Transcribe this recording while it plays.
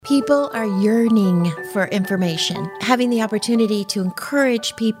People are yearning for information, having the opportunity to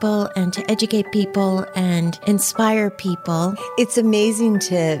encourage people and to educate people and inspire people. It's amazing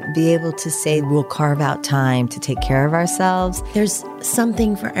to be able to say we'll carve out time to take care of ourselves. There's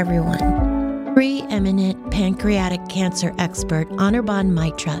something for everyone. Preeminent pancreatic cancer expert Anirban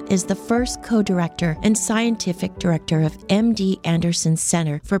Maitra is the first co-director and scientific director of MD Anderson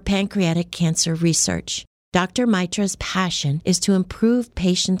Center for Pancreatic Cancer Research. Dr. Maitra's passion is to improve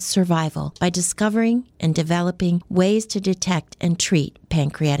patients' survival by discovering and developing ways to detect and treat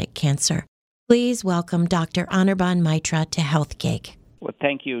pancreatic cancer. Please welcome Dr. Anirban Maitra to Health Gig. Well,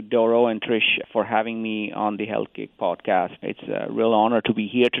 thank you, Doro and Trish, for having me on the Health Gig podcast. It's a real honor to be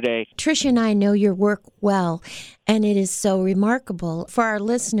here today. Trish and I know your work well, and it is so remarkable. For our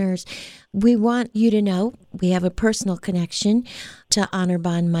listeners, we want you to know we have a personal connection to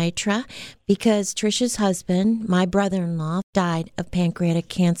Anirban Maitra because Trish's husband, my brother-in-law, died of pancreatic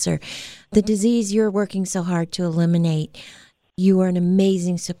cancer, the disease you're working so hard to eliminate. You are an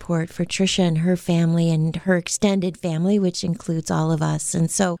amazing support for Trisha and her family and her extended family, which includes all of us.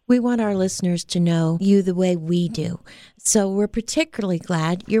 And so we want our listeners to know you the way we do. So we're particularly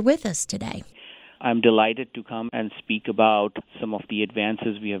glad you're with us today. I'm delighted to come and speak about some of the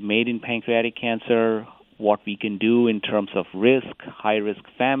advances we have made in pancreatic cancer, what we can do in terms of risk, high-risk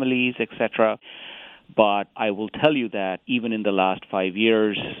families, etc. But I will tell you that even in the last 5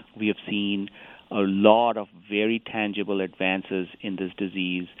 years, we have seen a lot of very tangible advances in this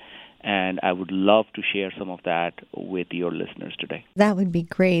disease, and I would love to share some of that with your listeners today. That would be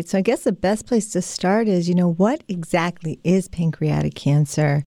great. So I guess the best place to start is, what exactly is pancreatic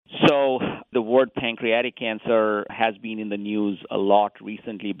cancer? So the word pancreatic cancer has been in the news a lot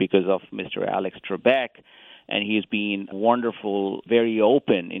recently because of Mr. Alex Trebek, and he's been wonderful, very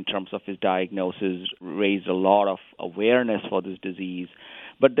open in terms of his diagnosis, raised a lot of awareness for this disease.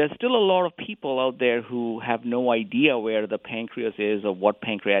 But there's still a lot of people out there who have no idea where the pancreas is or what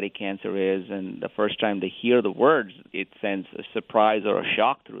pancreatic cancer is, and the first time they hear the words, it sends a surprise or a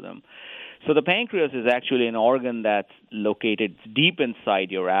shock through them. So the pancreas is actually an organ that's located deep inside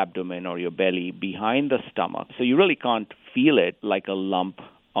your abdomen or your belly, behind the stomach. So you really can't feel it like a lump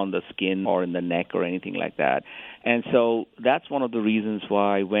on the skin or in the neck or anything like that. And so that's one of the reasons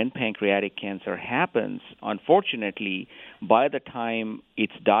why when pancreatic cancer happens, unfortunately, by the time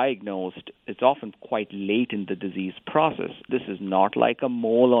it's diagnosed, it's often quite late in the disease process. This is not like a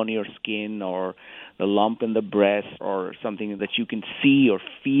mole on your skin or the lump in the breast or something that you can see or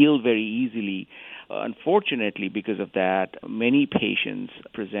feel very easily. Unfortunately, because of that, many patients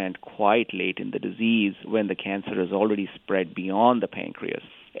present quite late in the disease when the cancer has already spread beyond the pancreas.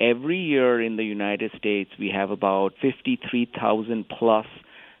 Every year in the United States, we have about 53,000 plus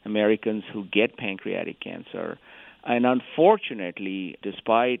Americans who get pancreatic cancer. And unfortunately,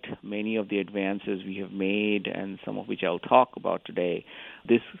 despite many of the advances we have made, and some of which I'll talk about today,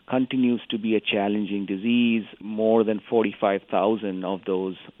 this continues to be a challenging disease. More than 45,000 of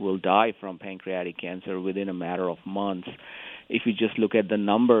those will die from pancreatic cancer within a matter of months. If you just look at the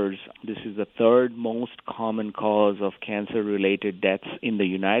numbers, this is the third most common cause of cancer-related deaths in the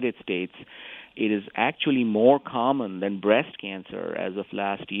United States. It is actually more common than breast cancer as of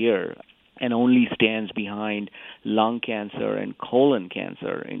last year, and only stands behind lung cancer and colon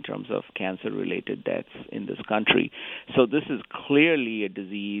cancer in terms of cancer-related deaths in this country. So this is clearly a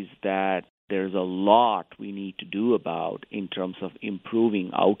disease that there's a lot we need to do about in terms of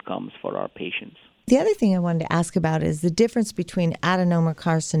improving outcomes for our patients. The other thing I wanted to ask about is the difference between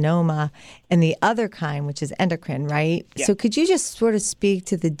adenocarcinoma and the other kind, which is endocrine, right? Yeah. So could you just sort of speak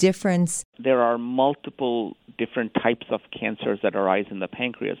to the difference? There are multiple different types of cancers that arise in the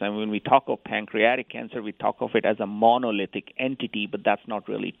pancreas. And when we talk of pancreatic cancer, we talk of it as a monolithic entity, but that's not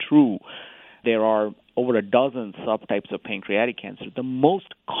really true. There are over a dozen subtypes of pancreatic cancer. The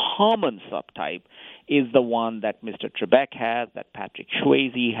most common subtype is the one that Mr. Trebek had, that Patrick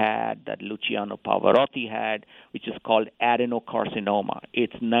Swayze had, that Luciano Pavarotti had, which is called adenocarcinoma.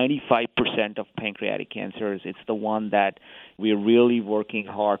 It's 95% of pancreatic cancers. It's the one that we're really working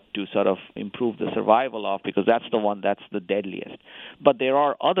hard to sort of improve the survival of, because that's the one that's the deadliest. But there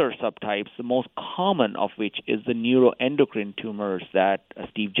are other subtypes, the most common of which is the neuroendocrine tumors that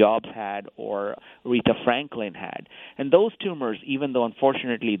Steve Jobs had or Rita Franklin had. And those tumors, even though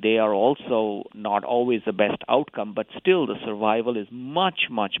unfortunately they are also not always the best outcome, but still the survival is much,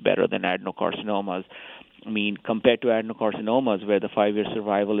 much better than adenocarcinomas. I mean, compared to adenocarcinomas, where the 5-year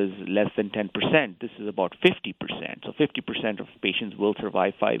survival is less than 10%, this is about 50%. So 50% of patients will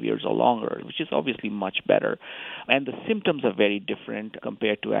survive 5 years or longer, which is obviously much better. And the symptoms are very different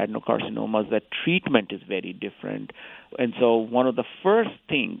compared to adenocarcinomas. The treatment is very different. And so one of the first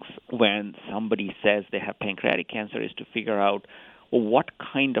things when somebody says they have pancreatic cancer is to figure out, well, what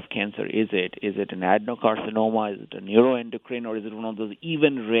kind of cancer is it? Is it an adenocarcinoma? Is it a neuroendocrine? Or is it one of those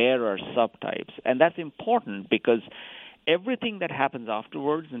even rarer subtypes? And that's important because everything that happens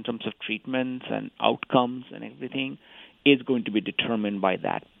afterwards in terms of treatments and outcomes and everything is going to be determined by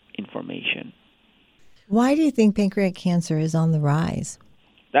that information. Why do you think pancreatic cancer is on the rise?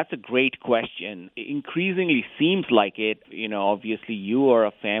 That's a great question. It increasingly seems like it. Obviously you are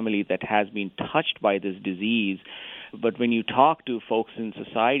a family that has been touched by this disease. But when you talk to folks in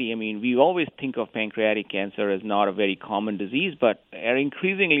society, I mean, we always think of pancreatic cancer as not a very common disease, but are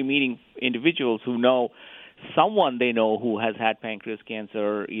increasingly meeting individuals who know someone they know who has had pancreas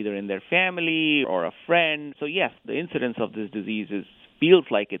cancer either in their family or a friend. So yes, the incidence of this disease feels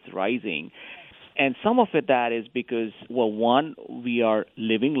like it's rising. And some of that is because, well, one, we are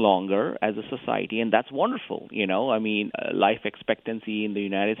living longer as a society, and that's wonderful. I mean, life expectancy in the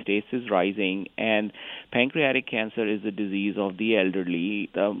United States is rising, and pancreatic cancer is a disease of the elderly.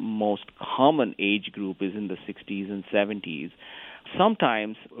 The most common age group is in the 60s and 70s.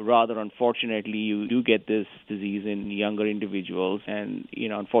 Sometimes, rather unfortunately, you do get this disease in younger individuals, and,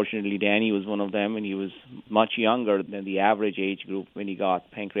 unfortunately, Danny was one of them, and he was much younger than the average age group when he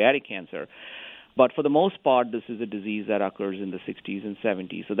got pancreatic cancer. But for the most part, this is a disease that occurs in the 60s and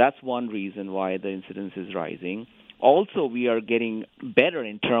 70s. So that's one reason why the incidence is rising. Also, we are getting better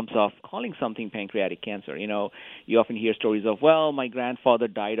in terms of calling something pancreatic cancer. You often hear stories of, well, my grandfather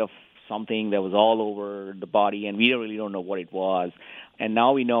died of something that was all over the body, and we really don't know what it was. And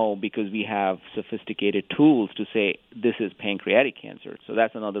now we know because we have sophisticated tools to say this is pancreatic cancer. So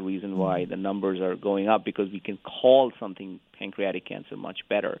that's another reason why the numbers are going up, because we can call something pancreatic cancer much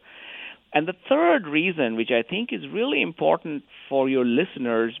better. And the third reason, which I think is really important for your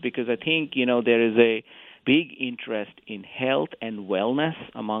listeners, because I think, there is a big interest in health and wellness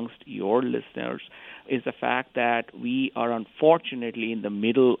amongst your listeners, is the fact that we are unfortunately in the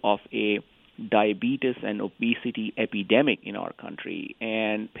middle of a diabetes and obesity epidemic in our country.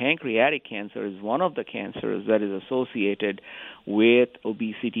 And pancreatic cancer is one of the cancers that is associated with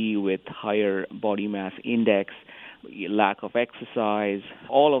obesity, with higher body mass index, lack of exercise,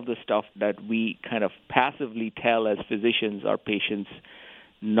 all of the stuff that we kind of passively tell as physicians our patients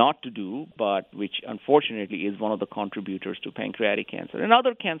not to do, but which unfortunately is one of the contributors to pancreatic cancer. And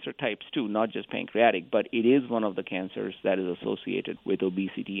other cancer types too, not just pancreatic, but it is one of the cancers that is associated with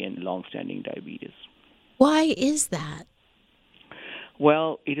obesity and long-standing diabetes. Why is that?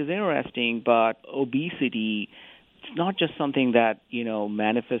 Well, it is interesting, but obesity, it's not just something that,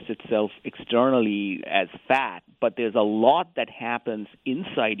 manifests itself externally as fat, but there's a lot that happens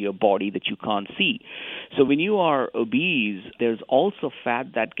inside your body that you can't see. So when you are obese, there's also fat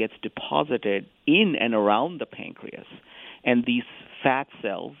that gets deposited in and around the pancreas. And these fat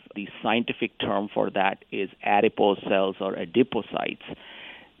cells, the scientific term for that is adipose cells or adipocytes.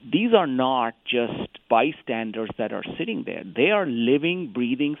 These are not just bystanders that are sitting there. They are living,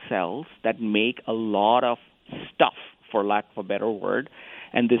 breathing cells that make a lot of stuff, for lack of a better word,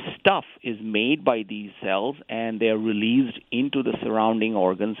 and this stuff is made by these cells, and they are released into the surrounding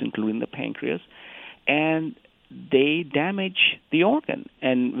organs, including the pancreas, and they damage the organ.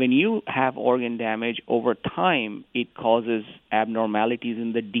 And when you have organ damage over time, it causes abnormalities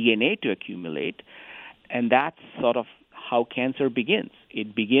in the DNA to accumulate, and that's sort of how cancer begins.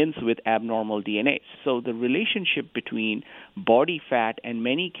 It begins with abnormal DNA. So the relationship between body fat and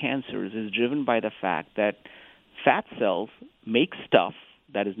many cancers is driven by the fact that fat cells make stuff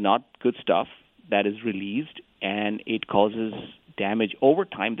that is not good stuff that is released, and it causes damage over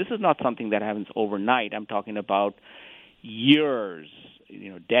time. This is not something that happens overnight. I'm talking about years,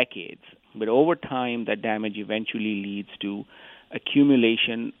 decades. But over time, that damage eventually leads to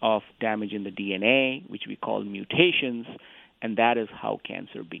accumulation of damage in the DNA, which we call mutations, and that is how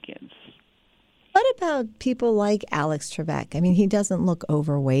cancer begins. What about people like Alex Trebek? I mean, he doesn't look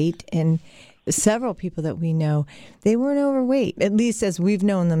overweight, and several people that we know, they weren't overweight, at least as we've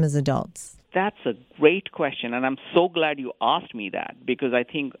known them as adults. That's a great question, and I'm so glad you asked me that, because I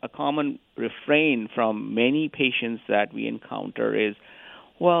think a common refrain from many patients that we encounter is,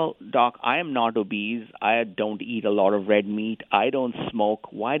 well, doc, I am not obese. I don't eat a lot of red meat. I don't smoke.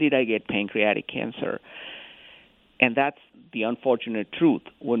 Why did I get pancreatic cancer? And that's the unfortunate truth.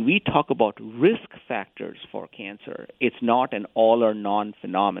 When we talk about risk factors for cancer, it's not an all or none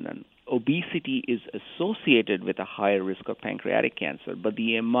phenomenon. obesity is associated with a higher risk of pancreatic cancer, but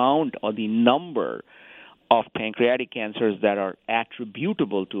the amount or the number of pancreatic cancers that are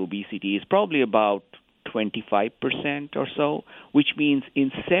attributable to obesity is probably about 25% or so, which means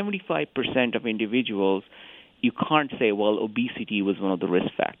in 75% of individuals, you can't say, well, obesity was one of the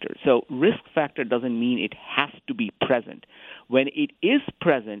risk factors. So risk factor doesn't mean it has to be present. When it is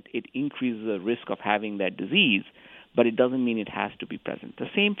present, it increases the risk of having that disease, but it doesn't mean it has to be present.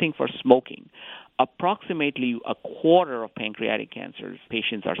 The same thing for smoking. Approximately a quarter of pancreatic cancers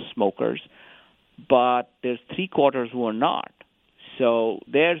patients are smokers, but there's 3/4 who are not. So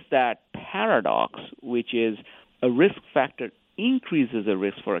there's that paradox, which is a risk factor increases the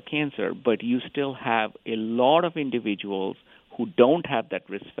risk for a cancer, but you still have a lot of individuals who don't have that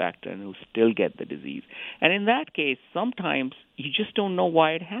risk factor and who still get the disease. And in that case, sometimes you just don't know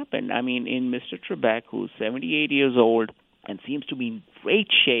why it happened. I mean, in Mr. Trebek, who's 78 years old and seems to be in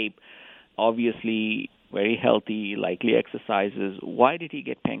great shape, obviously very healthy, likely exercises, why did he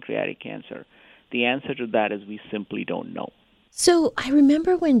get pancreatic cancer? The answer to that is we simply don't know. So I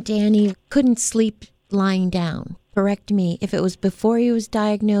remember when Danny couldn't sleep lying down. Correct me if it was before he was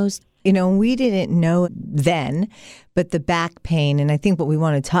diagnosed. You know, we didn't know then, but the back pain, and I think what we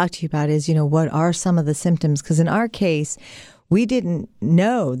want to talk to you about is, you know, what are some of the symptoms? Because in our case, we didn't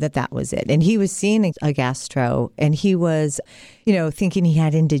know that that was it. And he was seeing a gastro, and he was, you know, thinking he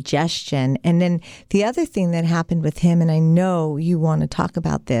had indigestion. And then the other thing that happened with him, and I know you want to talk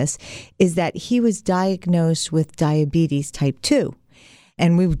about this, is that he was diagnosed with diabetes type 2.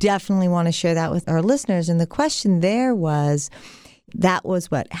 And we definitely want to share that with our listeners. And the question there was, that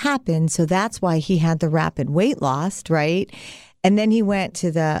was what happened. So that's why he had the rapid weight loss, right? And then he went to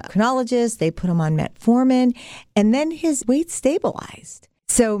the endocrinologist. They put him on metformin, and then his weight stabilized.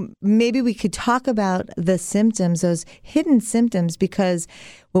 So maybe we could talk about the symptoms, those hidden symptoms, because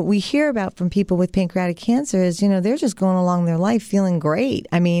what we hear about from people with pancreatic cancer is, you know, they're just going along their life feeling great.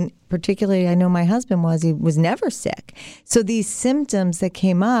 I mean, particularly, I know my husband he was never sick. So these symptoms that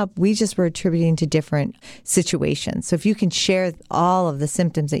came up, we just were attributing to different situations. So if you can share all of the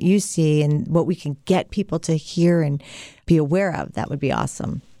symptoms that you see and what we can get people to hear and be aware of, that would be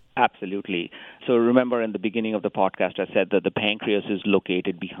awesome. Absolutely. So remember in the beginning of the podcast, I said that the pancreas is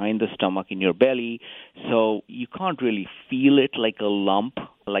located behind the stomach in your belly. So you can't really feel it like a lump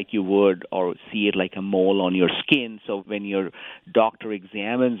like you would or see it like a mole on your skin. So when your doctor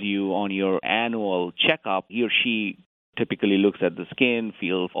examines you on your annual checkup, he or she typically looks at the skin,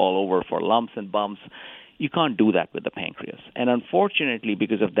 feels all over for lumps and bumps. You can't do that with the pancreas. And unfortunately,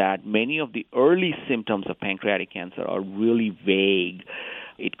 because of that, many of the early symptoms of pancreatic cancer are really vague.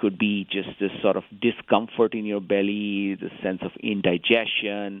 It could be just this sort of discomfort in your belly, the sense of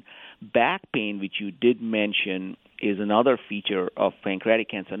indigestion. Back pain, which you did mention, is another feature of pancreatic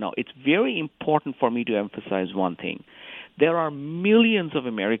cancer. Now, it's very important for me to emphasize one thing. There are millions of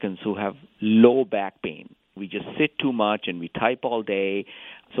Americans who have low back pain. We just sit too much and we type all day.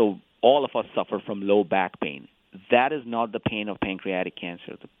 So all of us suffer from low back pain. That is not the pain of pancreatic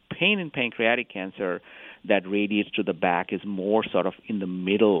cancer. The pain in pancreatic cancer that radiates to the back is more sort of in the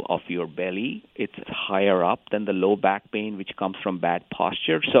middle of your belly. It's higher up than the low back pain, which comes from bad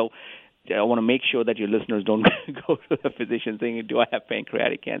posture. So I want to make sure that your listeners don't go to the physician saying, do I have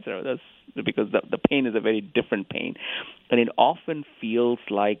pancreatic cancer? That's because the pain is a very different pain. And it often feels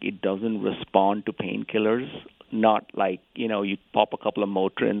like it doesn't respond to painkillers. Not like, you know, you pop a couple of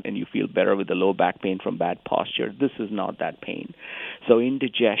Motrin and you feel better with the low back pain from bad posture. This is not that pain. So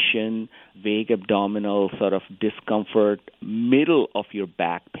indigestion, vague abdominal sort of discomfort, middle of your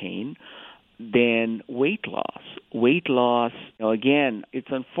back pain. Then weight loss. Weight loss, you know, again, it's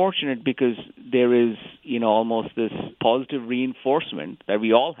unfortunate because there is, you know, almost this positive reinforcement that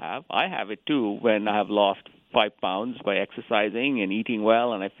we all have. I have it too when I have lost 5 pounds by exercising and eating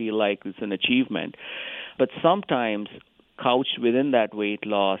well, and I feel like it's an achievement. But sometimes couched within that weight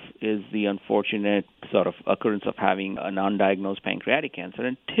loss is the unfortunate sort of occurrence of having an undiagnosed pancreatic cancer.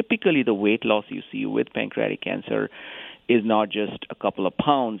 And typically the weight loss you see with pancreatic cancer is not just a couple of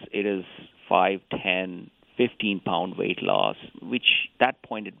pounds. It is 5, 10, 15-pound weight loss, which at that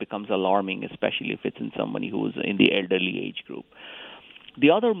point it becomes alarming, especially if it's in somebody who is in the elderly age group.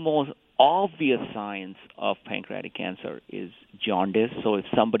 The other most obvious signs of pancreatic cancer is jaundice. So if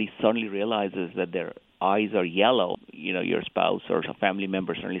somebody suddenly realizes that their eyes are yellow, you know, your spouse or a family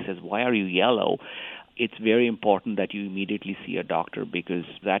member suddenly says, why are you yellow? It's very important that you immediately see a doctor because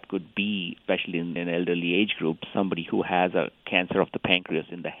that could be, especially in an elderly age group, somebody who has a cancer of the pancreas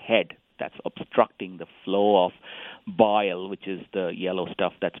in the head. that's obstructing the flow of bile, which is the yellow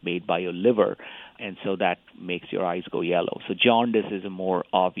stuff that's made by your liver, and so that makes your eyes go yellow. So jaundice is a more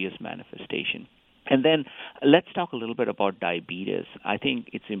obvious manifestation. And then let's talk a little bit about diabetes. I think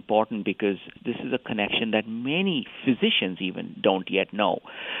it's important because this is a connection that many physicians even don't yet know.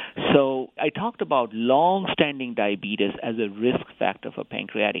 So I talked about long-standing diabetes as a risk factor for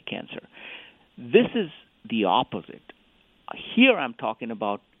pancreatic cancer. This is the opposite. Here I'm talking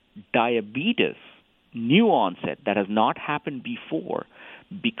about diabetes, new onset, that has not happened before,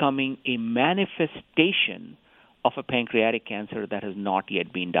 becoming a manifestation of a pancreatic cancer that has not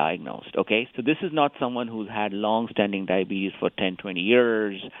yet been diagnosed, okay? So this is not someone who's had long-standing diabetes for 10, 20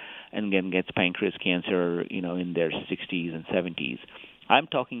 years and then gets pancreas cancer, in their 60s and 70s. I'm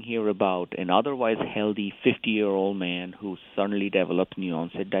talking here about an otherwise healthy 50-year-old man who suddenly develops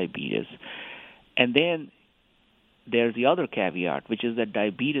new-onset diabetes. And then there's the other caveat, which is that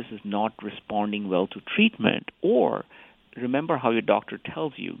diabetes is not responding well to treatment, or remember how your doctor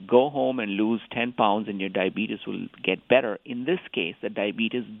tells you, go home and lose 10 pounds and your diabetes will get better. In this case, the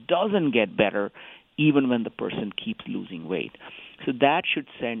diabetes doesn't get better even when the person keeps losing weight. So that should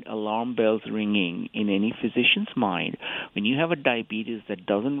send alarm bells ringing in any physician's mind. When you have a diabetes that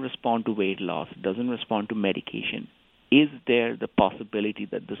doesn't respond to weight loss, doesn't respond to medication, is there the possibility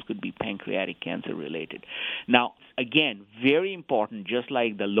that this could be pancreatic cancer related? Now, again, very important, just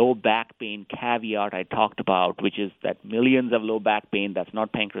like the low back pain caveat I talked about, which is that millions of low back pain, that's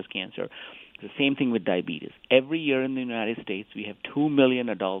not pancreas cancer. The same thing with diabetes. Every year in the United States, we have 2 million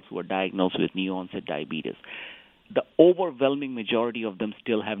adults who are diagnosed with new-onset diabetes. The overwhelming majority of them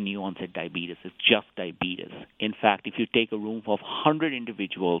still have new-onset diabetes. It's just diabetes. In fact, if you take a room of 100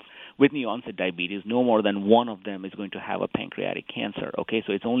 individuals with new-onset diabetes, no more than one of them is going to have a pancreatic cancer. Okay,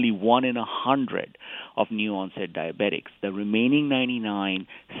 so it's only 1 in 100 of new-onset diabetics. The remaining 99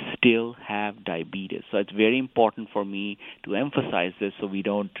 still have diabetes. So it's very important for me to emphasize this so we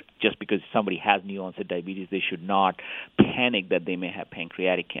don't, just because somebody has new-onset diabetes, they should not panic that they may have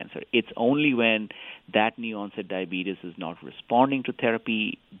pancreatic cancer. It's only when that new-onset diabetes is not responding to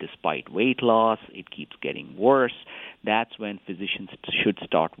therapy despite weight loss, it keeps getting worse, that's when physicians should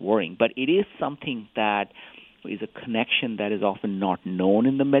start worrying. But it is something that is a connection that is often not known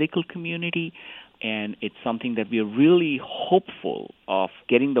in the medical community, and it's something that we are really hopeful of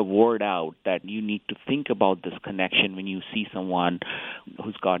getting the word out that you need to think about this connection when you see someone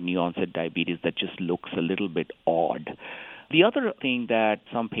who's got new-onset diabetes that just looks a little bit odd. The other thing that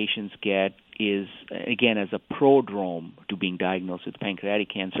some patients get is, again, as a prodrome to being diagnosed with pancreatic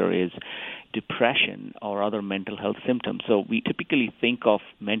cancer, is depression or other mental health symptoms. So we typically think of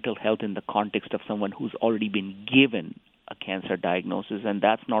mental health in the context of someone who's already been given a cancer diagnosis, and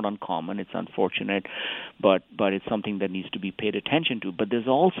that's not uncommon. It's unfortunate, but it's something that needs to be paid attention to. But there's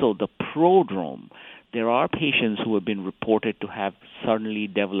also the prodrome. There are patients who have been reported to have suddenly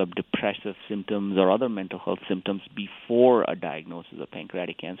developed depressive symptoms or other mental health symptoms before a diagnosis of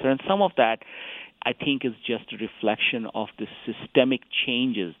pancreatic cancer. And some of that, I think, is just a reflection of the systemic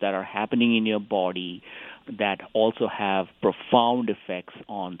changes that are happening in your body that also have profound effects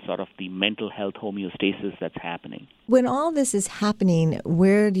on sort of the mental health homeostasis that's happening. When all this is happening,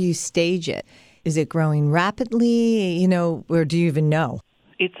 where do you stage it? Is it growing rapidly, or do you even know?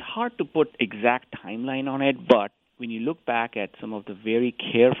 It's hard to put exact timeline on it, but when you look back at some of the very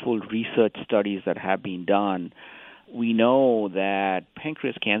careful research studies that have been done, we know that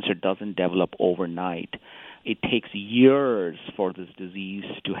pancreas cancer doesn't develop overnight. It takes years for this disease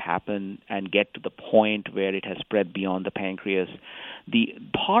to happen and get to the point where it has spread beyond the pancreas. The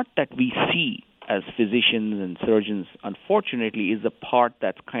part that we see as physicians and surgeons, unfortunately, is the part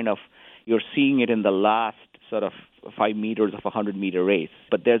that's kind of, you're seeing it in the last sort of 5 meters of a 100-meter race.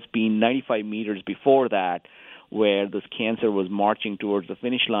 But there's been 95 meters before that where this cancer was marching towards the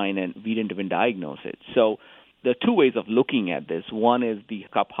finish line and we didn't even diagnose it. So there are two ways of looking at this. One is the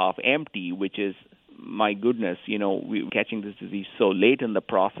cup half empty, which is, my goodness, we're catching this disease so late in the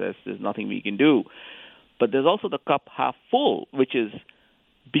process, there's nothing we can do. But there's also the cup half full, which is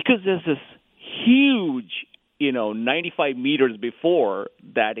because there's this huge, 95 meters before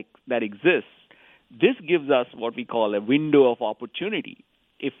that exists, this gives us what we call a window of opportunity.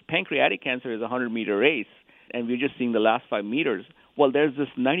 If pancreatic cancer is a 100-meter race and we're just seeing the last 5 meters, well, there's this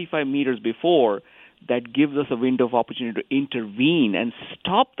 95 meters before that gives us a window of opportunity to intervene and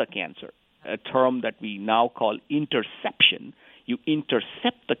stop the cancer, a term that we now call interception. You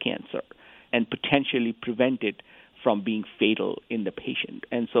intercept the cancer and potentially prevent it from being fatal in the patient.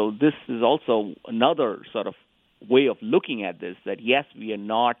 And so this is also another sort of way of looking at this, that yes, we are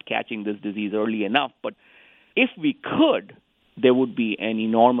not catching this disease early enough, but if we could, there would be an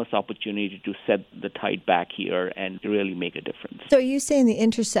enormous opportunity to set the tide back here and really make a difference. So are you saying the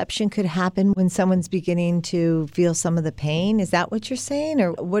interception could happen when someone's beginning to feel some of the pain? Is that what you're saying?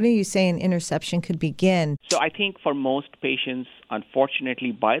 Or what are you saying interception could begin? So I think for most patients,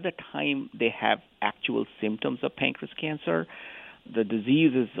 unfortunately, by the time they have actual symptoms of pancreas cancer, the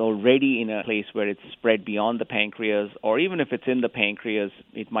disease is already in a place where it's spread beyond the pancreas, or even if it's in the pancreas,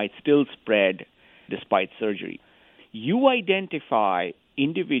 it might still spread despite surgery. You identify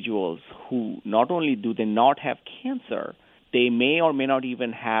individuals who not only do they not have cancer, they may or may not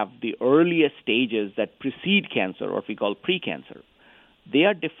even have the earliest stages that precede cancer, or what we call precancer. They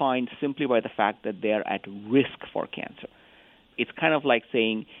are defined simply by the fact that they are at risk for cancer. It's kind of like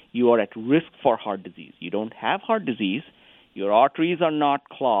saying you are at risk for heart disease. You don't have heart disease, your arteries are not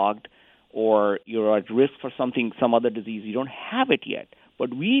clogged, or you're at risk for some other disease. You don't have it yet.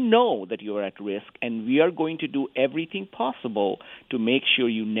 But we know that you are at risk, and we are going to do everything possible to make sure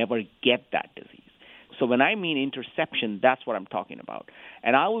you never get that disease. So when I mean interception, that's what I'm talking about.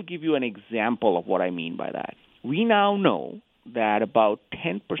 And I will give you an example of what I mean by that. We now know that about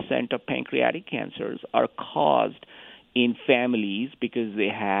 10% of pancreatic cancers are caused in families because they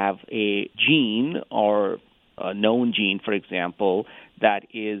have a gene or a known gene, for example, that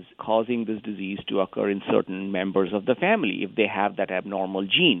is causing this disease to occur in certain members of the family if they have that abnormal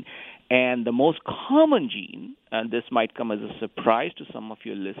gene. And the most common gene, and this might come as a surprise to some of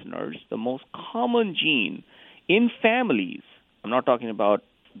your listeners, the most common gene in families, I'm not talking about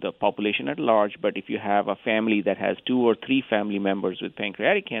the population at large, but if you have a family that has 2 or 3 family members with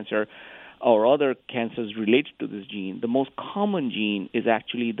pancreatic cancer or other cancers related to this gene, the most common gene is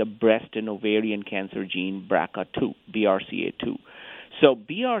actually the breast and ovarian cancer gene BRCA2, BRCA2. So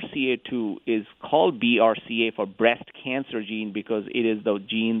BRCA2 is called BRCA for breast cancer gene because it is the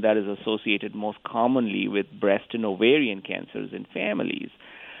gene that is associated most commonly with breast and ovarian cancers in families.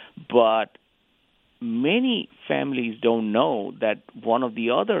 But many families don't know that one of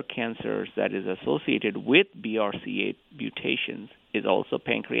the other cancers that is associated with BRCA mutations is also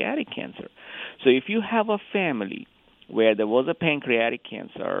pancreatic cancer. So if you have a family where there was a pancreatic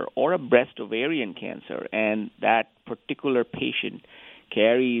cancer or a breast ovarian cancer, and that particular patient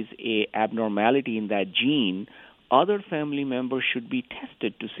carries a abnormality in that gene, other family members should be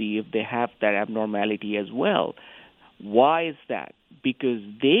tested to see if they have that abnormality as well. Why is that? Because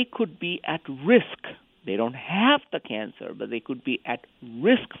they could be at risk. They don't have the cancer, but they could be at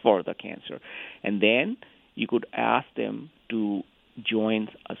risk for the cancer. And then you could ask them to join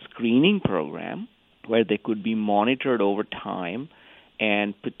a screening program where they could be monitored over time,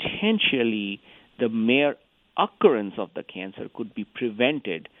 and potentially the mere occurrence of the cancer could be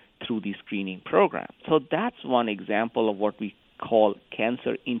prevented through the screening program. So that's one example of what we call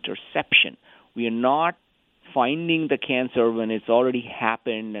cancer interception. We are not finding the cancer when it's already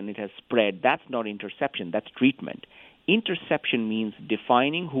happened and it has spread. That's not interception, that's treatment. Interception means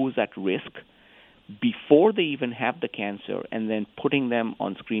defining who's at risk before they even have the cancer and then putting them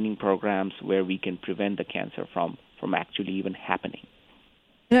on screening programs where we can prevent the cancer from actually even happening.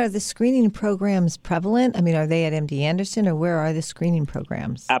 Are the screening programs prevalent? I mean, are they at MD Anderson, or where are the screening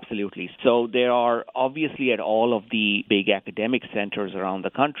programs? Absolutely. So there are obviously at all of the big academic centers around the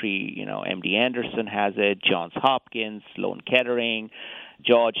country. You know, MD Anderson has it, Johns Hopkins, Sloan Kettering,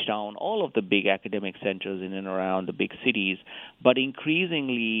 Georgetown, all of the big academic centers in and around the big cities. But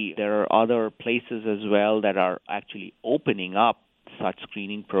increasingly, there are other places as well that are actually opening up such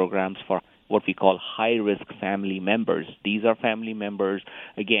screening programs for what we call high-risk family members. These are family members,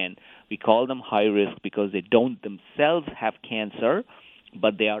 again, we call them high-risk because they don't themselves have cancer,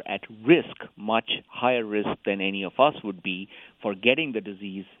 but they are at risk, much higher risk than any of us would be for getting the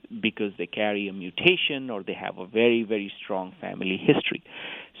disease because they carry a mutation or they have a very, very strong family history.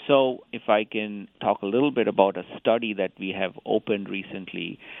 So if I can talk a little bit about a study that we have opened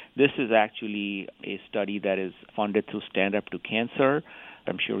recently, this is actually a study that is funded through Stand Up to Cancer.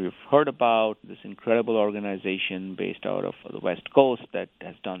 I'm sure you've heard about this incredible organization based out of the West Coast that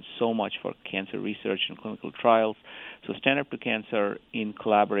has done so much for cancer research and clinical trials. So Stand Up to Cancer, in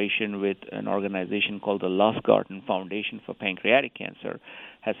collaboration with an organization called the Lustgarten Foundation for Pancreatic Cancer,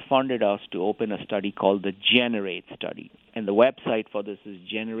 has funded us to open a study called the Generate Study. And the website for this is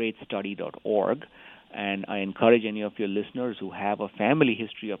generatestudy.org. And I encourage any of your listeners who have a family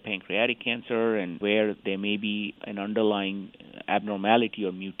history of pancreatic cancer and where there may be an underlying abnormality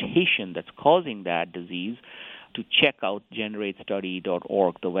or mutation that's causing that disease to check out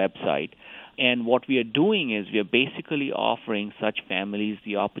generatestudy.org, the website. And what we are doing is we are basically offering such families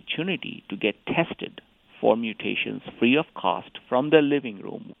the opportunity to get tested 4 mutations free of cost from their living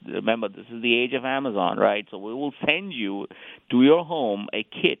room. Remember, this is the age of Amazon, right? So we will send you to your home a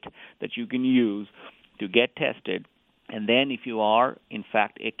kit that you can use to get tested. And then if you are, in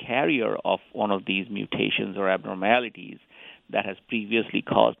fact, a carrier of one of these mutations or abnormalities that has previously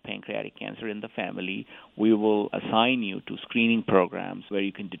caused pancreatic cancer in the family, we will assign you to screening programs where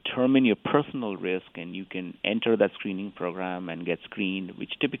you can determine your personal risk and you can enter that screening program and get screened,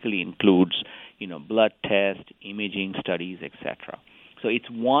 which typically includes, blood test, imaging studies, etc. So it's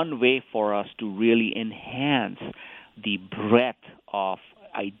one way for us to really enhance the breadth of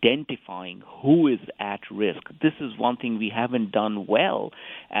identifying who is at risk. This is one thing we haven't done well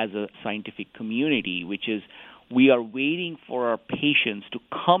as a scientific community, which is we are waiting for our patients to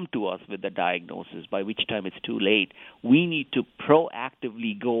come to us with the diagnosis, by which time it's too late. We need to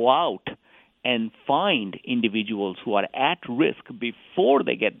proactively go out and find individuals who are at risk before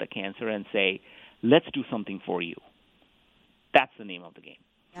they get the cancer and say, let's do something for you. That's the name of the game.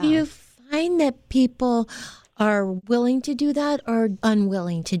 Do you find that people are willing to do that or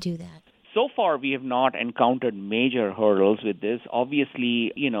unwilling to do that? So far, we have not encountered major hurdles with this.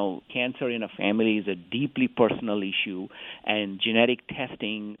 Obviously, cancer in a family is a deeply personal issue, and genetic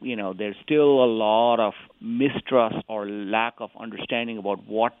testing, there's still a lot of mistrust or lack of understanding about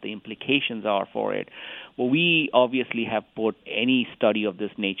what the implications are for it. Well, we obviously have put any study of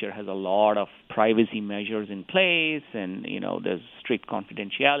this nature has a lot of privacy measures in place, and, there's strict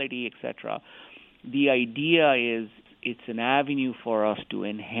confidentiality, etc. The idea is it's an avenue for us to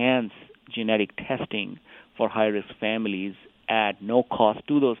enhance genetic testing for high-risk families at no cost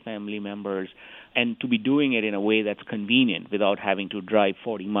to those family members, and to be doing it in a way that's convenient without having to drive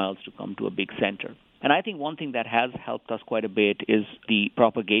 40 miles to come to a big center. And I think one thing that has helped us quite a bit is the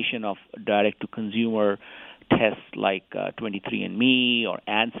propagation of direct-to-consumer tests like 23andMe or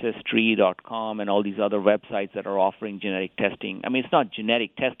Ancestry.com and all these other websites that are offering genetic testing. I mean, it's not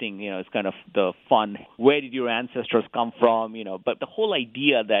genetic testing, it's kind of the fun, where did your ancestors come from, but the whole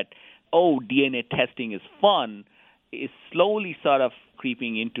idea that DNA testing is fun is slowly sort of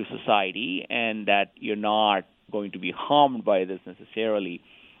creeping into society, and that you're not going to be harmed by this necessarily.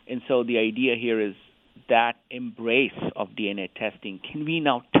 And so the idea here is that embrace of DNA testing, can we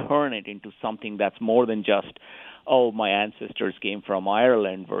now turn it into something that's more than just, my ancestors came from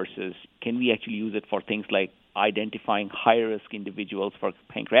Ireland, versus can we actually use it for things like identifying high-risk individuals for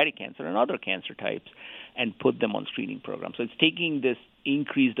pancreatic cancer and other cancer types and put them on screening programs. So it's taking this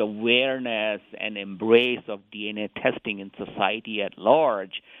increased awareness and embrace of DNA testing in society at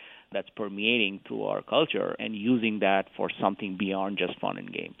large that's permeating through our culture and using that for something beyond just fun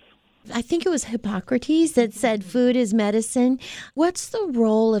and games. I think it was Hippocrates that said food is medicine. What's the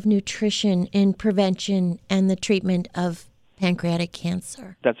role of nutrition in prevention and the treatment of pancreatic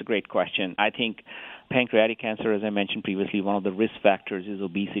cancer? That's a great question. I think pancreatic cancer, as I mentioned previously, one of the risk factors is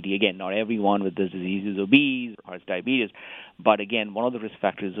obesity. Again, not everyone with this disease is obese or has diabetes, but again, one of the risk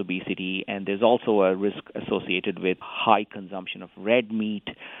factors is obesity, and there's also a risk associated with high consumption of red meat.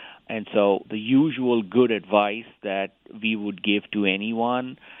 And so the usual good advice that we would give to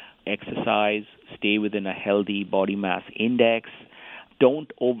anyone: exercise, stay within a healthy body mass index,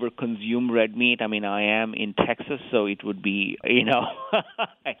 don't overconsume red meat. I mean, I am in Texas, so it would be,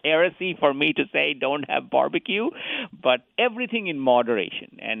 a heresy for me to say don't have barbecue, but everything in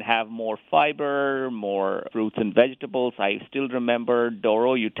moderation, and have more fiber, more fruits and vegetables. I still remember,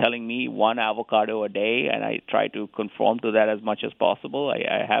 Doro, you telling me 1 avocado a day, and I try to conform to that as much as possible.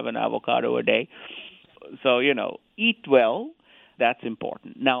 I have an avocado a day. So, eat well. That's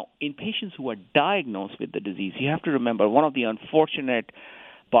important. Now, in patients who are diagnosed with the disease, you have to remember one of the unfortunate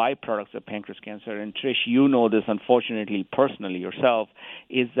byproducts of pancreas cancer, and Trish, you know this unfortunately personally yourself,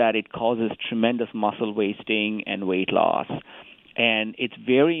 is that it causes tremendous muscle wasting and weight loss. And it's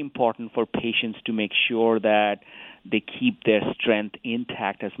very important for patients to make sure that they keep their strength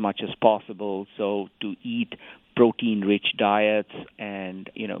intact as much as possible. So to eat protein-rich diets and,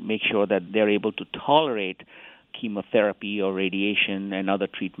 make sure that they're able to tolerate chemotherapy or radiation and other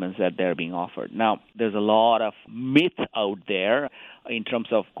treatments that they're being offered. Now, there's a lot of myth out there in terms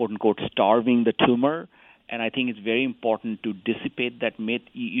of, quote-unquote, starving the tumor, and I think it's very important to dissipate that myth.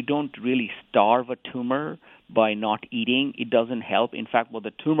 You don't really starve a tumor by not eating. It doesn't help. In fact, what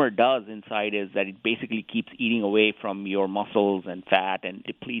the tumor does inside is that it basically keeps eating away from your muscles and fat and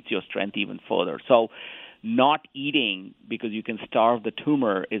depletes your strength even further. So not eating because you can starve the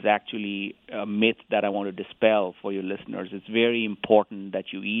tumor is actually a myth that I want to dispel for your listeners. It's very important that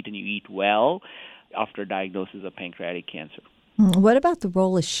you eat and you eat well after diagnosis of pancreatic cancer. What about the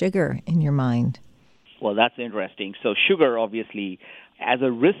role of sugar in your mind? Well, that's interesting. So sugar obviously As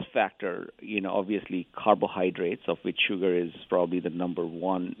a risk factor, obviously carbohydrates, of which sugar is probably the number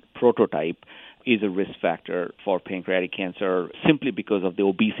one prototype, is a risk factor for pancreatic cancer simply because of the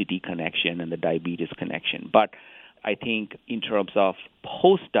obesity connection and the diabetes connection. But I think in terms of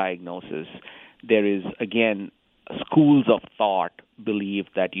post-diagnosis, there is, again, schools of thought believe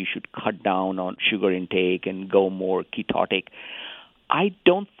that you should cut down on sugar intake and go more ketotic. I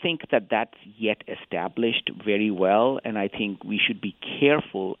don't think that that's yet established very well, and I think we should be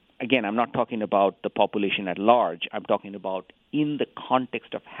careful. Again, I'm not talking about the population at large. I'm talking about in the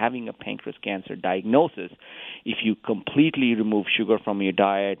context of having a pancreas cancer diagnosis. If you completely remove sugar from your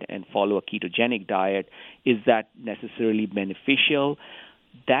diet and follow a ketogenic diet, is that necessarily beneficial?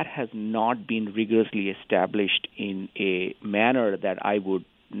 That has not been rigorously established in a manner that I would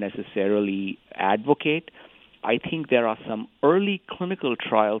necessarily advocate. I think there are some early clinical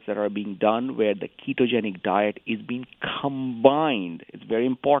trials that are being done where the ketogenic diet is being combined. It's very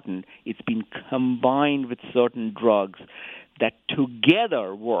important. It's been combined with certain drugs that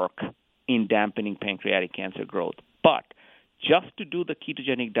together work in dampening pancreatic cancer growth. But just to do the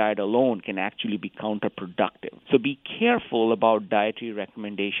ketogenic diet alone can actually be counterproductive. So be careful about dietary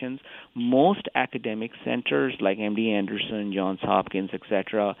recommendations. Most academic centers like MD Anderson, Johns Hopkins,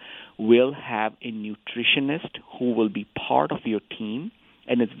 etc., will have a nutritionist who will be part of your team.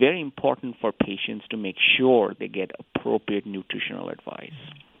 And it's very important for patients to make sure they get appropriate nutritional advice.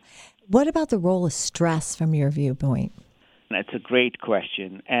 What about the role of stress from your viewpoint? That's a great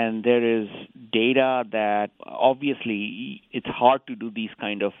question. And there is data that obviously it's hard to do these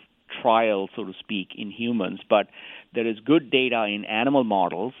kind of trials, so to speak, in humans, but there is good data in animal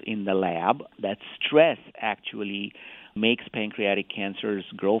models in the lab that stress actually makes pancreatic cancers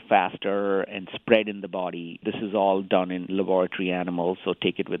grow faster and spread in the body. This is all done in laboratory animals, so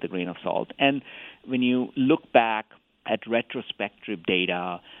take it with a grain of salt. And when you look back at retrospective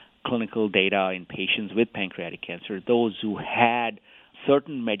data, clinical data in patients with pancreatic cancer, those who had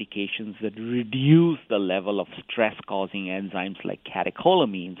certain medications that reduce the level of stress-causing enzymes like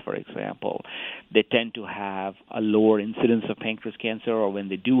catecholamines, for example, they tend to have a lower incidence of pancreas cancer, or when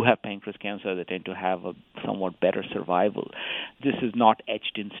they do have pancreas cancer, they tend to have a somewhat better survival. This is not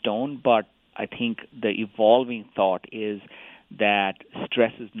etched in stone, but I think the evolving thought is that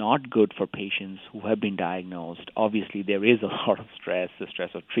stress is not good for patients who have been diagnosed. Obviously, there is a lot of stress, the stress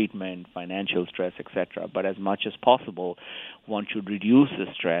of treatment, financial stress, etc. But as much as possible, one should reduce the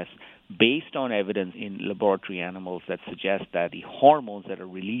stress based on evidence in laboratory animals that suggest that the hormones that are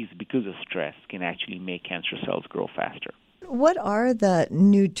released because of stress can actually make cancer cells grow faster. What are the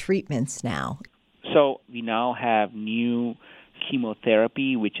new treatments now? So we now have new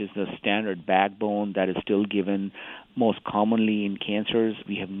chemotherapy, which is the standard backbone that is still given most commonly in cancers.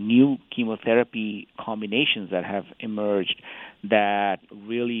 We have new chemotherapy combinations that have emerged that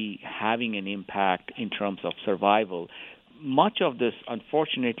really having an impact in terms of survival. Much of this,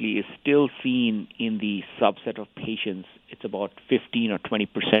 unfortunately, is still seen in the subset of patients. It's about 15 or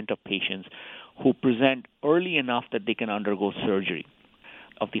 20% of patients who present early enough that they can undergo surgery.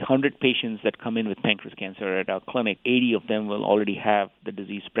 Of the 100 patients that come in with pancreas cancer at our clinic, 80 of them will already have the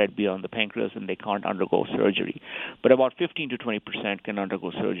disease spread beyond the pancreas and they can't undergo surgery. But about 15 to 20% can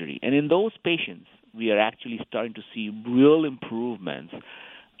undergo surgery. And in those patients, we are actually starting to see real improvements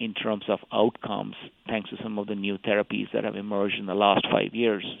in terms of outcomes thanks to some of the new therapies that have emerged in the last 5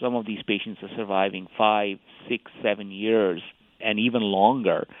 years. Some of these patients are surviving 5, 6, 7 years and even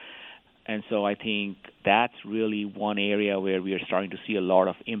longer. And so I think that's really one area where we are starting to see a lot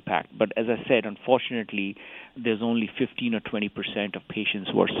of impact. But as I said, unfortunately, there's only 15 or 20% of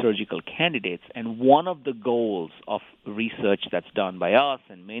patients who are surgical candidates. And one of the goals of research that's done by us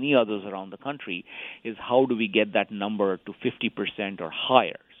and many others around the country is how do we get that number to 50% or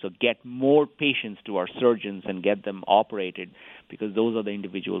higher? So get more patients to our surgeons and get them operated, because those are the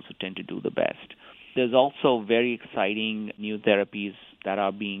individuals who tend to do the best. There's also very exciting new therapies that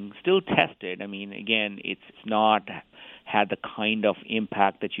are being still tested. I mean, again, it's not had the kind of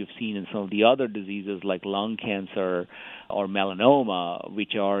impact that you've seen in some of the other diseases like lung cancer or melanoma,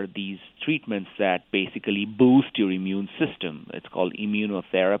 which are these treatments that basically boost your immune system. It's called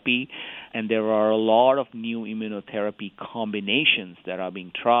immunotherapy, and there are a lot of new immunotherapy combinations that are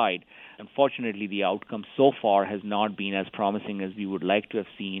being tried. Unfortunately, the outcome so far has not been as promising as we would like to have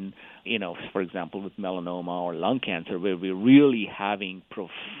seen, for example, with melanoma or lung cancer, where we're really having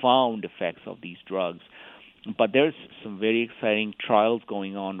profound effects of these drugs. But there's some very exciting trials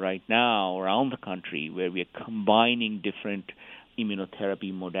going on right now around the country where we are combining different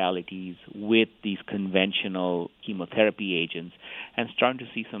immunotherapy modalities with these conventional chemotherapy agents and starting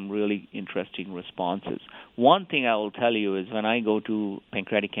to see some really interesting responses. One thing I will tell you is when I go to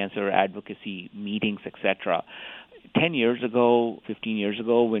pancreatic cancer advocacy meetings, etc., 10 years ago, 15 years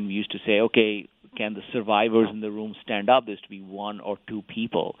ago, when we used to say, okay, can the survivors in the room stand up? There used to be one or two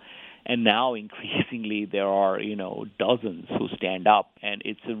people. And now increasingly there are, dozens who stand up. And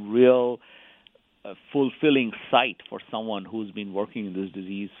it's a real fulfilling sight for someone who's been working in this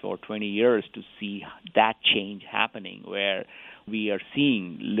disease for 20 years to see that change happening, where we are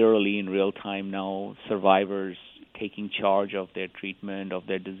seeing literally in real time now survivors taking charge of their treatment, of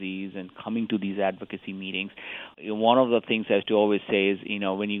their disease, and coming to these advocacy meetings. One of the things I have to always say is,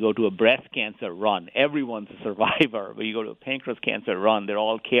 when you go to a breast cancer run, everyone's a survivor. When you go to a pancreas cancer run, they're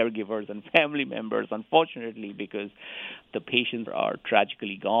all caregivers and family members, unfortunately, because the patients are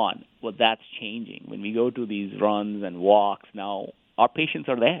tragically gone. Well, that's changing. When we go to these runs and walks now, our patients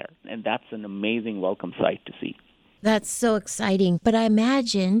are there, and that's an amazing welcome sight to see. That's so exciting. But I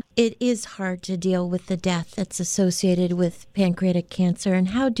imagine it is hard to deal with the death that's associated with pancreatic cancer. And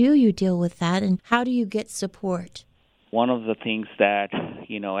how do you deal with that? And how do you get support? One of the things that,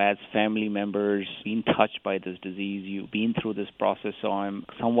 as family members being touched by this disease, you've been through this process, so I'm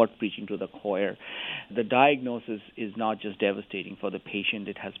somewhat preaching to the choir. The diagnosis is not just devastating for the patient,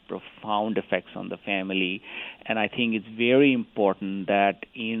 it has profound effects on the family. And I think it's very important that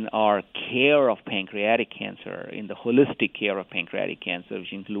in our care of pancreatic cancer, in the holistic care of pancreatic cancer,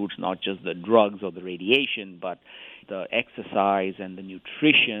 which includes not just the drugs or the radiation, but the exercise and the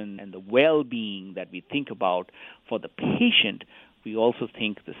nutrition and the well-being that we think about for the patient, we also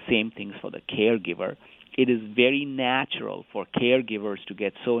think the same things for the caregiver. It is very natural for caregivers to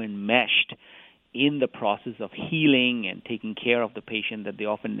get so enmeshed in the process of healing and taking care of the patient that they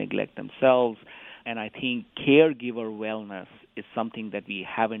often neglect themselves. And I think caregiver wellness is something that we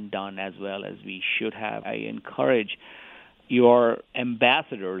haven't done as well as we should have. I encourage your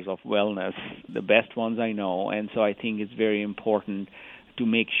ambassadors of wellness, the best ones I know, and so I think it's very important to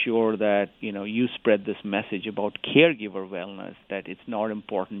make sure that you spread this message about caregiver wellness, that it's not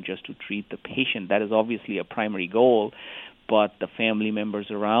important just to treat the patient. That is obviously a primary goal, but the family members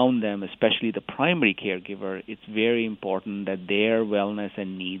around them, especially the primary caregiver, it's very important that their wellness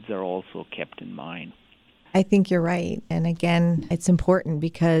and needs are also kept in mind. I think you're right. And again, it's important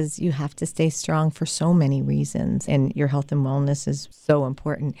because you have to stay strong for so many reasons, and your health and wellness is so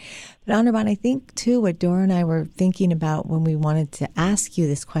important. But Anirban, I think too what Dora and I were thinking about when we wanted to ask you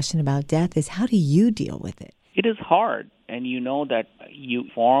this question about death is, how do you deal with it? It is hard, and you know that you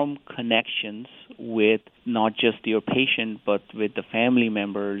form connections with not just your patient, but with the family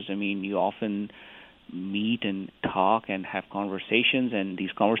members. I mean, you often meet and talk and have conversations, and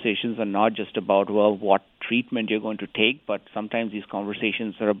these conversations are not just about, what treatment you're going to take, but sometimes these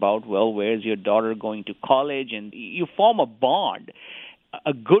conversations are about, where's your daughter going to college? And you form a bond.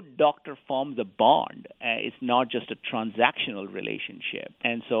 A good doctor forms a bond. It's not just a transactional relationship.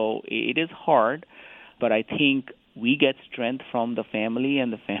 And so it is hard, but I think we get strength from the family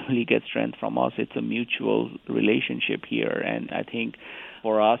and the family gets strength from us. It's a mutual relationship here. And I think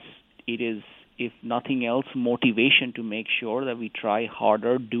for us, it is, if nothing else, motivation to make sure that we try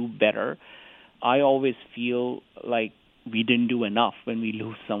harder, do better. I always feel like we didn't do enough when we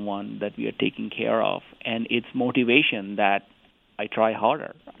lose someone that we are taking care of. And it's motivation that I try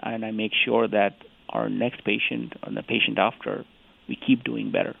harder and I make sure that our next patient and the patient after, we keep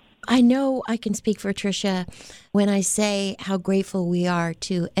doing better. I know I can speak for Tricia when I say how grateful we are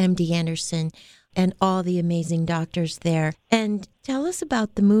to MD Anderson and all the amazing doctors there. And tell us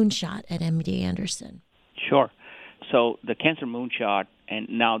about the moonshot at MD Anderson. Sure. So the Cancer Moonshot, and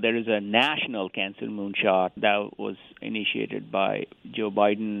now there is a national Cancer Moonshot that was initiated by Joe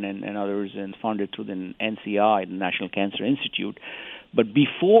Biden and others and funded through the NCI, the National Cancer Institute. But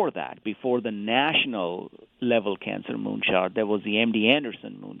before that, before the national level Cancer Moonshot, there was the MD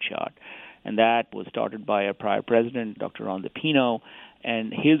Anderson Moonshot. And that was started by our prior president, Dr. Ron DePino.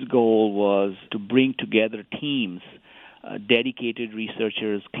 And his goal was to bring together teams, dedicated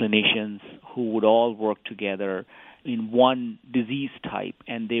researchers, clinicians, who would all work together in one disease type,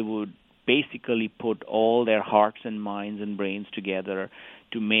 and they would basically put all their hearts and minds and brains together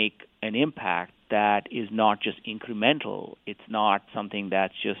to make an impact that is not just incremental. It's not something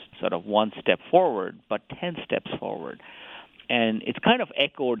that's just sort of one step forward, but 10 steps forward. And it's kind of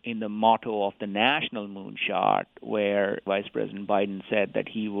echoed in the motto of the National Moonshot, where Vice President Biden said that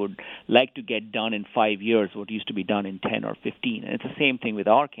he would like to get done in 5 years what used to be done in 10 or 15. And it's the same thing with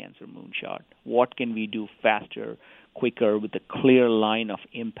our Cancer Moonshot. What can we do faster, quicker, with a clear line of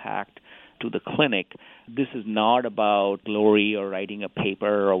impact to the clinic, this is not about glory or writing a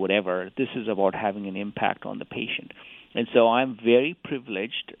paper or whatever. This is about having an impact on the patient. And so I'm very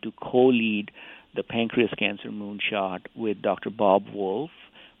privileged to co-lead the pancreas cancer moonshot with Dr. Bob Wolf,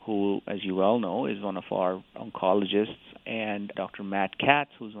 who, as you well know, is one of our oncologists, and Dr. Matt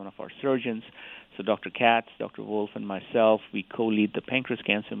Katz, who's one of our surgeons. So Dr. Katz, Dr. Wolf, and myself, we co-lead the pancreas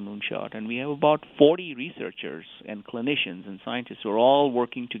cancer moonshot, and we have about 40 researchers and clinicians and scientists who are all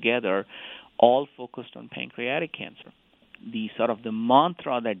working together, all focused on pancreatic cancer. The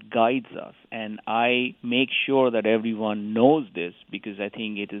mantra that guides us, and I make sure that everyone knows this because I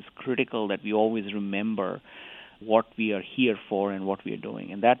think it is critical that we always remember what we are here for and what we are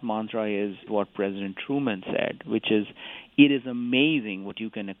doing. And that mantra is what President Truman said, which is, it is amazing what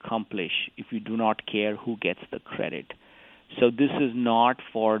you can accomplish if you do not care who gets the credit. So this is not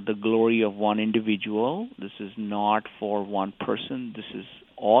for the glory of one individual. This is not for one person. This is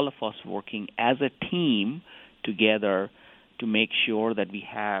all of us working as a team together to make sure that we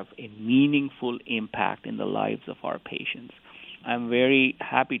have a meaningful impact in the lives of our patients. I'm very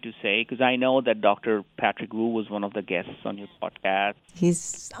happy to say, because I know that Dr. Patrick Wu was one of the guests on your podcast.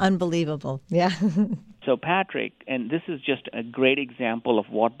 He's unbelievable. Yeah. So Patrick, and this is just a great example of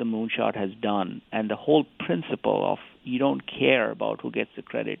what the moonshot has done, and the whole principle of you don't care about who gets the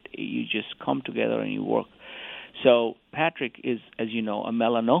credit. You just come together and you work. So Patrick is, as you know, a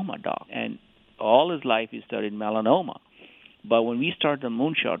melanoma doc, and all his life he studied melanoma. But when we started the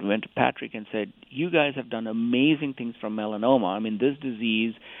moonshot, we went to Patrick and said, you guys have done amazing things for melanoma. I mean, this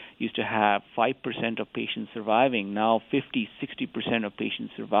disease used to have 5% of patients surviving. Now 50-60% of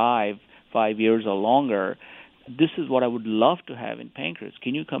patients survive 5 years or longer. This is what I would love to have in pancreas.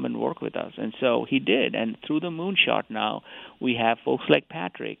 Can you come and work with us? And so he did. And through the moonshot now, we have folks like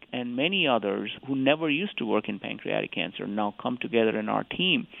Patrick and many others who never used to work in pancreatic cancer now come together in our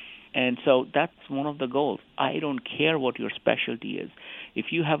team. And so that's one of the goals. I don't care what your specialty is.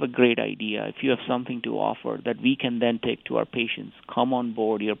 If you have a great idea, if you have something to offer that we can then take to our patients, come on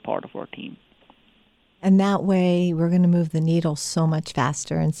board, you're part of our team. And that way, we're going to move the needle so much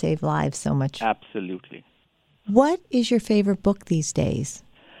faster and save lives so much. Absolutely. What is your favorite book these days?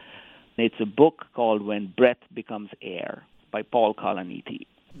 It's a book called When Breath Becomes Air by Paul Kalanithi.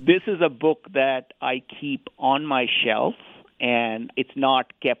 This is a book that I keep on my shelf, and it's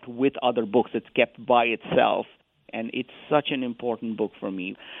not kept with other books. It's kept by itself, and it's such an important book for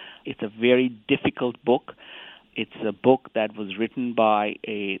me. It's a very difficult book. It's a book that was written by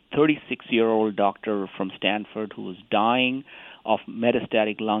a 36-year-old doctor from Stanford who was dying of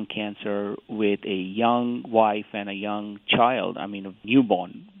metastatic lung cancer with a young wife and a young child, a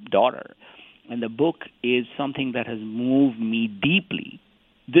newborn daughter. And the book is something that has moved me deeply.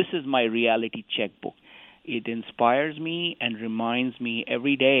 This is my reality checkbook. It inspires me and reminds me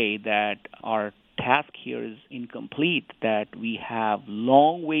every day that our task here is incomplete, that we have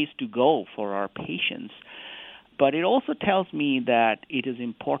long ways to go for our patients. But it also tells me that it is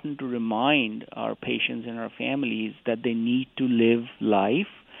important to remind our patients and our families that they need to live life,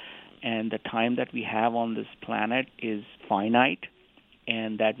 and the time that we have on this planet is finite,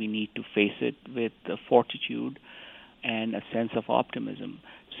 and that we need to face it with fortitude and a sense of optimism.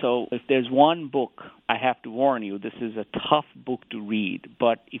 So if there's one book, I have to warn you, this is a tough book to read,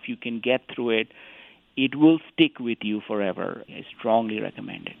 but if you can get through it, it will stick with you forever. I strongly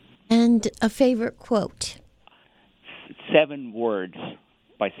recommend it. And a favorite quote? 7 words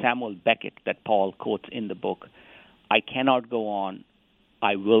by Samuel Beckett that Paul quotes in the book. I cannot go on,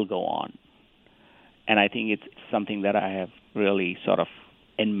 I will go on. And I think it's something that I have really sort of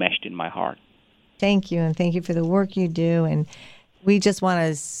enmeshed in my heart. Thank you, and thank you for the work you do. And we just want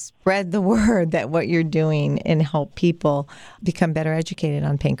to spread the word that what you're doing and help people become better educated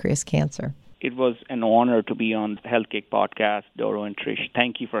on pancreas cancer. It was an honor to be on the Health Cake podcast, Doro and Trish.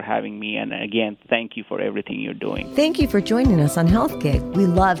 Thank you for having me. And again, thank you for everything you're doing. Thank you for joining us on Health Gig. We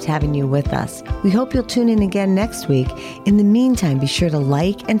loved having you with us. We hope you'll tune in again next week. In the meantime, be sure to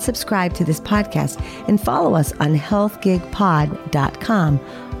like and subscribe to this podcast and follow us on healthgigpod.com.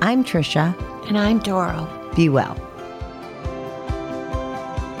 I'm Tricia. And I'm Doro. Be well.